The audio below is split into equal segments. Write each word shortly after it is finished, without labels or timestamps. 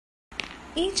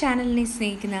ഈ ചാനലിനെ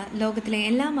സ്നേഹിക്കുന്ന ലോകത്തിലെ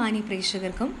എല്ലാ മാന്യ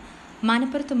പ്രേക്ഷകർക്കും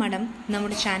മനപ്പുറത്ത് മഠം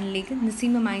നമ്മുടെ ചാനലിലേക്ക്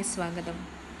നിസ്സീമമായി സ്വാഗതം.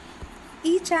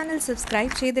 ഈ ചാനൽ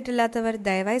സബ്സ്ക്രൈബ് ചെയ്തിട്ടില്ലാത്തവർ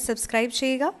ദയവായി സബ്സ്ക്രൈബ്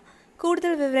ചെയ്യുക.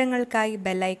 കൂടുതൽ വിവരങ്ങൾക്കായി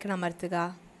ബെല്ലൈക്കൺ അമർത്തുക.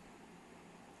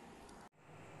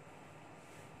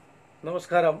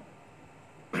 നമസ്കാരം.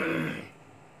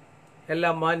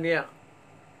 എല്ലാ മാന്യ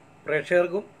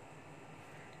പ്രേക്ഷകർക്കും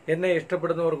എന്നെ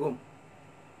ഇഷ്ടപ്പെടുന്നവർക്കും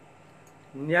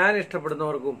ഞാൻ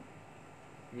ഇഷ്ടപ്പെടുന്നവർക്കും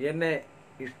എന്നെ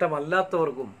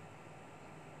ഇഷ്ടമല്ലാത്തവർക്കും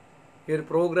ഈ ഒരു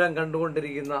പ്രോഗ്രാം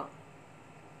കണ്ടുകൊണ്ടിരിക്കുന്ന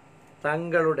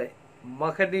തങ്ങളുടെ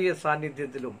മഹനീയ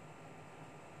സാന്നിധ്യത്തിലും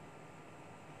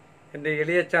എൻ്റെ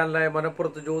എളിയ ചാനലായ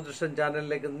മനപ്പുറത്ത് ജ്യോതിഷം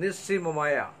ചാനലിലേക്ക്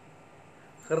നിസ്സീമമായ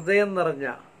ഹൃദയം നിറഞ്ഞ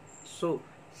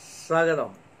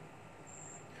സുസ്വാഗതം.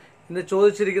 ഇന്ന്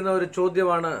ചോദിച്ചിരിക്കുന്ന ഒരു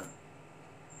ചോദ്യമാണ്,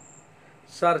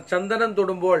 സർ, ചന്ദനം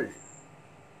തൊടുമ്പോൾ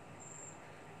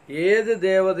ഏത്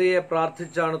ദേവതയെ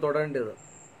പ്രാർത്ഥിച്ചാണ് തൊടേണ്ടത്?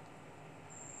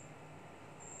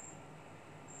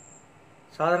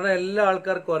 സാധാരണ എല്ലാ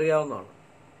ആൾക്കാർക്കും അറിയാവുന്നതാണ്.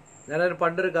 ഞാനൊരു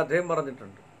പണ്ടൊരു കഥയും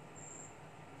പറഞ്ഞിട്ടുണ്ട്.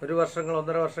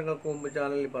 1-1.5 വർഷങ്ങൾക്ക് മുമ്പ്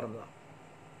ചാനലിൽ പറഞ്ഞതാണ്.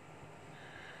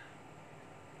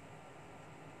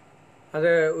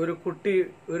 അത് ഒരു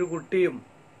കുട്ടിയും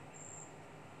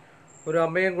ഒരു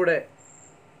അമ്മയും കൂടെ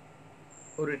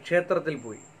ഒരു ക്ഷേത്രത്തിൽ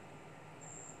പോയി.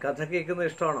 കഥ കേൾക്കുന്നത്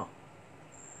ഇഷ്ടമാണോ?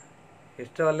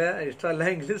 ഇഷ്ടമല്ല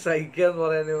എങ്കിൽ സഹിക്കുക എന്ന്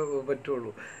പറയാനേ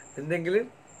പറ്റുള്ളൂ. എന്തെങ്കിലും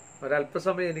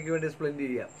ഒരല്പസമയം എനിക്ക് വേണ്ടി സ്പെൻഡ്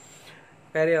ചെയ്യാം.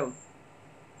 കാര്യം,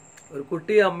 ഒരു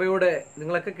കുട്ടി അമ്മയുടെ,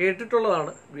 നിങ്ങളൊക്കെ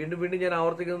കേട്ടിട്ടുള്ളതാണ്, വീണ്ടും വീണ്ടും ഞാൻ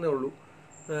ആവർത്തിക്കുന്നതേ ഉള്ളൂ.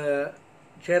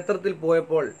 ക്ഷേത്രത്തിൽ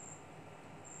പോയപ്പോൾ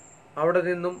അവിടെ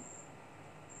നിന്നും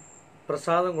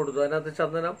പ്രസാദം കൊടുത്തു. അതിനകത്ത്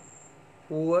ചന്ദനം,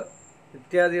 പൂവ്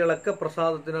ഇത്യാദികളൊക്കെ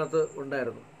പ്രസാദത്തിനകത്ത്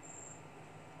ഉണ്ടായിരുന്നു.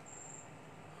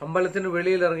 അമ്പലത്തിന്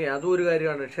വെളിയിലിറങ്ങി, അതും ഒരു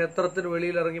കാര്യമാണ്, ക്ഷേത്രത്തിന്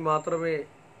വെളിയിലിറങ്ങി മാത്രമേ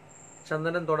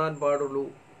ചന്ദനം തൊടാൻ പാടുള്ളൂ,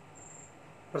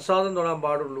 പ്രസാദം തൊടാൻ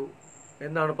പാടുള്ളൂ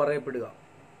എന്നാണ് പറയപ്പെടുക.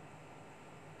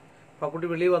 ആ കുട്ടി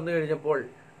വെളിയിൽ വന്നു കഴിഞ്ഞപ്പോൾ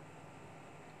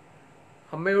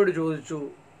അമ്മയോട് ചോദിച്ചു,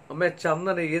 അമ്മ,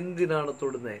 ചന്ദനം എന്തിനാണ്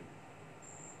തൊടുന്നത്?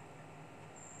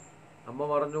 അമ്മ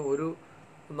പറഞ്ഞു,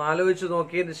 ഒന്ന് ആലോചിച്ച്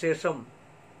നോക്കിയതിന് ശേഷം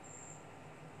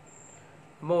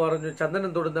അമ്മ പറഞ്ഞു,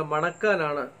 ചന്ദനം തൊടുന്ന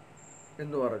മണക്കാനാണ്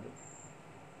എന്ന് പറഞ്ഞു.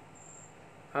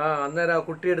 അന്നേരം ആ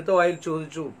കുട്ടി എടുത്ത വായിൽ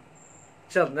ചോദിച്ചു,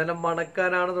 ചന്ദനം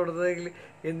മണക്കാനാണ് തൊടുന്നതെങ്കിൽ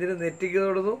എന്തിനു നെറ്റിക്ക്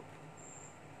തൊടുന്നു?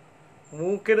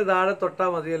 മൂക്കിന് താഴെ തൊട്ടാൽ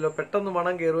മതിയല്ലോ, പെട്ടെന്ന്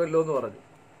മണം കയറുമല്ലോ എന്ന് പറഞ്ഞു.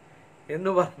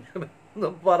 എന്ന്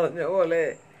പറഞ്ഞ പോലെ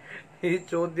ഈ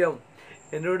ചോദ്യം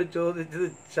എന്നോട് ചോദിച്ചത്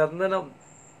ചന്ദനം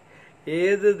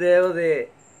ഏത് ദേവതയെ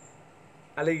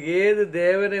അല്ലെങ്കിൽ ഏത്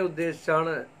ദേവനെ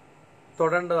ഉദ്ദേശിച്ചാണ്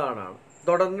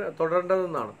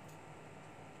തൊടേണ്ടതെന്നാണ്.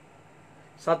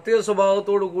 സത്യ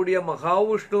സ്വഭാവത്തോടു കൂടിയ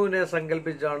മഹാവിഷ്ണുവിനെ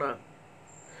സങ്കല്പിച്ചാണ്,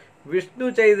 വിഷ്ണു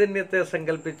ചൈതന്യത്തെ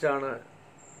സങ്കല്പിച്ചാണ്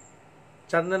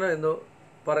ചന്ദനം എന്ന്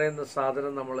പറയുന്ന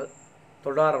സാധനം നമ്മൾ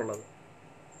തൊടാറുള്ളത്.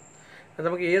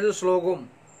 നമുക്ക് ഏത് ശ്ലോകവും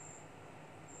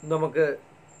നമുക്ക്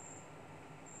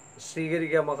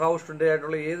സ്വീകരിക്കാം. മഹാവിഷ്ണുവിൻ്റെ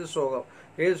ആയിട്ടുള്ള ഏത്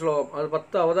ശ്ലോകം അത്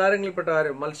 10 അവതാരങ്ങളിൽപ്പെട്ട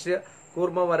കാര്യം. മത്സ്യ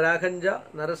കൂർമ്മ വരാഹഞ്ച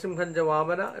നരസിംഹഞ്ച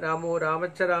വാമന രാമോ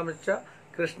രാമച്ച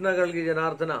കൃഷ്ണ കൽകി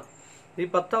ജനാർദ്ദന. ഈ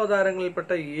 10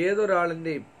 അവതാരങ്ങളിൽപ്പെട്ട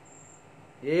ഏതൊരാളിൻ്റെയും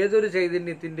ഏതൊരു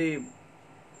ചൈതന്യത്തിൻ്റെയും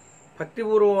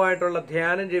ഭക്തിപൂർവമായിട്ടുള്ള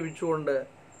ധ്യാനം ജപിച്ചുകൊണ്ട്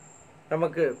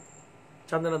നമുക്ക്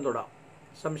ചന്ദനം തൊടാം,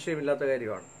 സംശയമില്ലാത്ത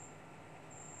കാര്യമാണ്.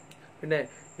 പിന്നെ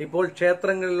ഇപ്പോൾ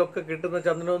ക്ഷേത്രങ്ങളിലൊക്കെ കിട്ടുന്ന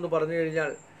ചന്ദനം എന്ന് പറഞ്ഞു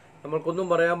കഴിഞ്ഞാൽ നമ്മൾക്കൊന്നും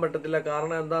പറയാൻ പറ്റത്തില്ല.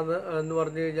 കാരണം എന്താന്ന്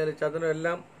പറഞ്ഞു കഴിഞ്ഞാൽ ചന്ദനം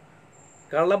എല്ലാം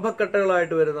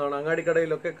കളഭക്കട്ടകളായിട്ട് വരുന്നതാണ്.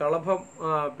 അങ്ങാടിക്കടയിലൊക്കെ കളഭം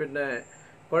പിന്നെ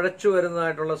കുഴച്ചു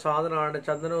വരുന്നതായിട്ടുള്ള സാധനമാണ്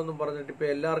ചന്ദനം എന്നും പറഞ്ഞിട്ട് ഇപ്പോൾ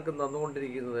എല്ലാവർക്കും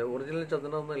തന്നുകൊണ്ടിരിക്കുന്നത്. ഒറിജിനൽ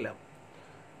ചന്ദനമൊന്നുമില്ല.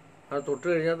 അത് തൊട്ട്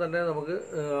കഴിഞ്ഞാൽ തന്നെ നമുക്ക്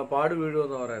പാട്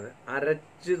വീഴുമെന്നാണ് പറയുന്നത്.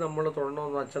 അരച്ച് നമ്മൾ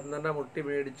തൊടണമെന്ന്. ചന്ദന മുട്ടി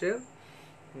മേടിച്ച്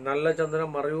നല്ല ചന്ദനം,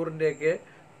 മറയൂറിൻ്റെയൊക്കെ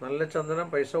നല്ല ചന്ദനം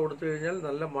പൈസ കൊടുത്തു കഴിഞ്ഞാൽ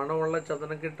നല്ല മണമുള്ള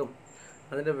ചന്ദനം കിട്ടും.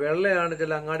 അതിൻ്റെ വെള്ളയാണ്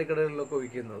ചില അങ്ങാടിക്കടകളിലൊക്കെ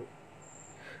വിൽക്കുന്നത്.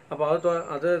 അപ്പോൾ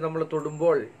അത് നമ്മൾ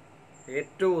തൊടുമ്പോൾ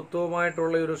ഏറ്റവും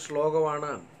ഉത്തമമായിട്ടുള്ള ഒരു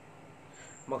ശ്ലോകമാണ്,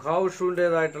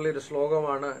 മഹാവിഷ്ണുവിൻ്റേതായിട്ടുള്ള ഒരു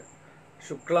ശ്ലോകമാണ്.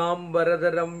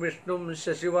 ശുക്ലാംബരധരം വിഷ്ണും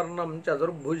ശശിവർണം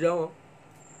ചതുർഭുജം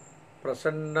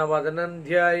പ്രസന്നവദനം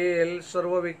ധ്യായേൽ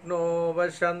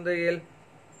സർവവിഘ്നോപശാന്തയേൽ.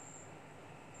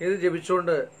 ഇത്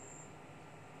ജപിച്ചുകൊണ്ട്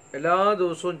എല്ലാ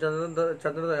ദിവസവും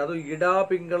ചന്ദനം, അത്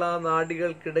ഇടാപിങ്കള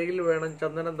നാഡികൾക്കിടയിൽ വേണം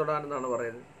ചന്ദനം തൊടാനെന്നാണ്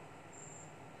പറയുന്നത്.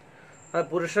 അത്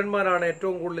പുരുഷന്മാരാണ്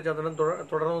ഏറ്റവും കൂടുതൽ ചന്ദനം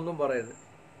തൊടണമെന്നും പറയുന്നത്.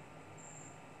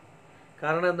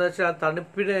 കാരണം എന്താ വെച്ചാൽ ആ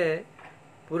തണുപ്പിനെ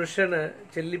പുരുഷന്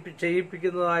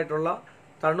ചെയ്യിപ്പിക്കുന്നതായിട്ടുള്ള,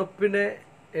 തണുപ്പിനെ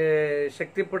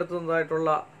ശക്തിപ്പെടുത്തുന്നതായിട്ടുള്ള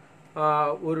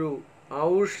ഒരു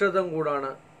ഔഷധം കൂടാണ്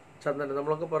ചന്ദനം.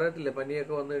 നമ്മളൊക്കെ പറയത്തില്ലേ,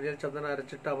 പനിയൊക്കെ വന്നു കഴിഞ്ഞാൽ ചന്ദനം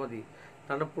അരച്ചിട്ടാൽ മതി.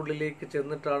 തണുപ്പുള്ളിലേക്ക്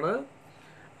ചെന്നിട്ടാണ്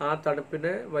ആ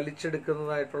തണുപ്പിനെ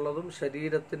വലിച്ചെടുക്കുന്നതായിട്ടുള്ളതും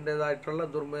ശരീരത്തിൻ്റെതായിട്ടുള്ള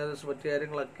ദുർമേധസ് മറ്റു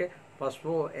കാര്യങ്ങളൊക്കെ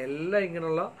ഭസ്മവും എല്ലാം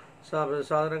ഇങ്ങനെയുള്ള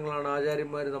സാധനങ്ങളാണ്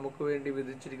ആചാര്യന്മാർ നമുക്ക് വേണ്ടി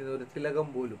വിധിച്ചിരിക്കുന്ന ഒരു തിലകം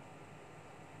പോലും.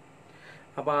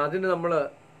 അപ്പം അതിന് നമ്മൾ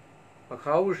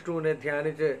മഹാവിഷ്ണുവിനെ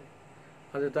ധ്യാനിച്ച്,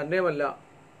 അത് തന്നെയുമല്ല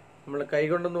നമ്മൾ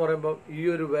കൈകൊണ്ടെന്ന് പറയുമ്പോൾ ഈ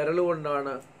ഒരു വിരൽ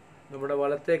കൊണ്ടാണ്, നമ്മുടെ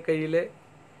വലത്തെ കൈയിലെ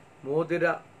മോതിര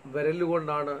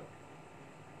വിരലുകൊണ്ടാണ്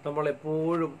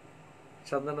നമ്മളെപ്പോഴും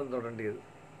ചന്ദനം തൊടേണ്ടത്.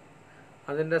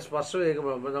 അതിൻ്റെ സ്പർശം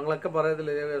കേൾക്കുമ്പോൾ ഞങ്ങളൊക്കെ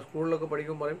പറയത്തില്ല, സ്കൂളിലൊക്കെ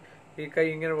പഠിക്കുമ്പോൾ പറയും ഈ കൈ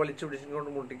ഇങ്ങനെ വലിച്ചു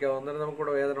പിടിച്ചുകൊണ്ട് മുട്ടിക്കാവും, അന്നേരം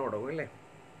നമുക്കിവിടെ വേദന തുടങ്ങും അല്ലേ.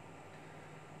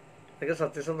 ഇതൊക്കെ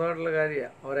സത്യസന്ധമായിട്ടുള്ള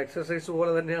കാര്യമാണ്. ഒരു എക്സസൈസ്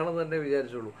പോലെ തന്നെയാണെന്ന് തന്നെ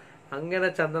വിചാരിച്ചോളൂ. അങ്ങനെ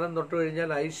ചന്ദനം തൊട്ട് കഴിഞ്ഞാൽ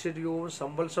ഐശ്വര്യവും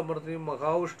സമ്പൽ സമൃദ്ധിയും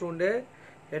മഹാവിഷ്ണുവിൻ്റെ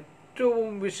ഏറ്റവും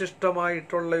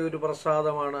വിശിഷ്ടമായിട്ടുള്ള ഒരു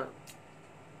പ്രസാദമാണ്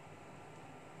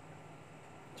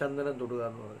ചന്ദനം തൊടുക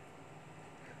എന്ന് പറയുന്നത്.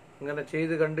 അങ്ങനെ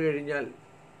ചെയ്ത് കണ്ടു കഴിഞ്ഞാൽ,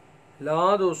 എല്ലാ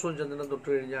ദിവസവും ചന്ദനം തൊട്ട്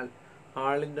കഴിഞ്ഞാൽ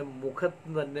ആളിൻ്റെ മുഖം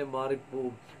തന്നെ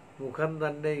മാറിപ്പോവും. മുഖം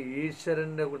തന്നെ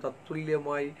ഈശ്വരൻ്റെ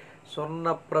തത്തുല്യമായി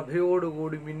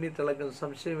സ്വർണ്ണപ്രഭയോടുകൂടി മിന്നിത്തിളങ്ങും,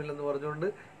 സംശയമില്ലെന്ന് പറഞ്ഞുകൊണ്ട്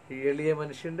ഈ എളിയ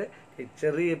മനുഷ്യൻ്റെ ഈ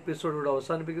ചെറിയ എപ്പിസോഡ് ഇവിടെ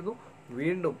അവസാനിപ്പിക്കുന്നു.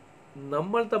 വീണ്ടും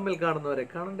നമ്മൾ തമ്മിൽ കാണുന്നവരെ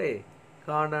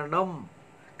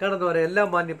കാണുന്നവരെ എല്ലാ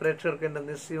മാന്യ പ്രേക്ഷകർക്ക് എൻ്റെ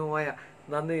നിസ്സീമമായ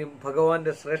നന്ദിയും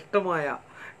ഭഗവാന്റെ ശ്രേഷ്ഠമായ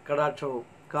കടാക്ഷവും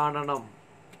കാണണം.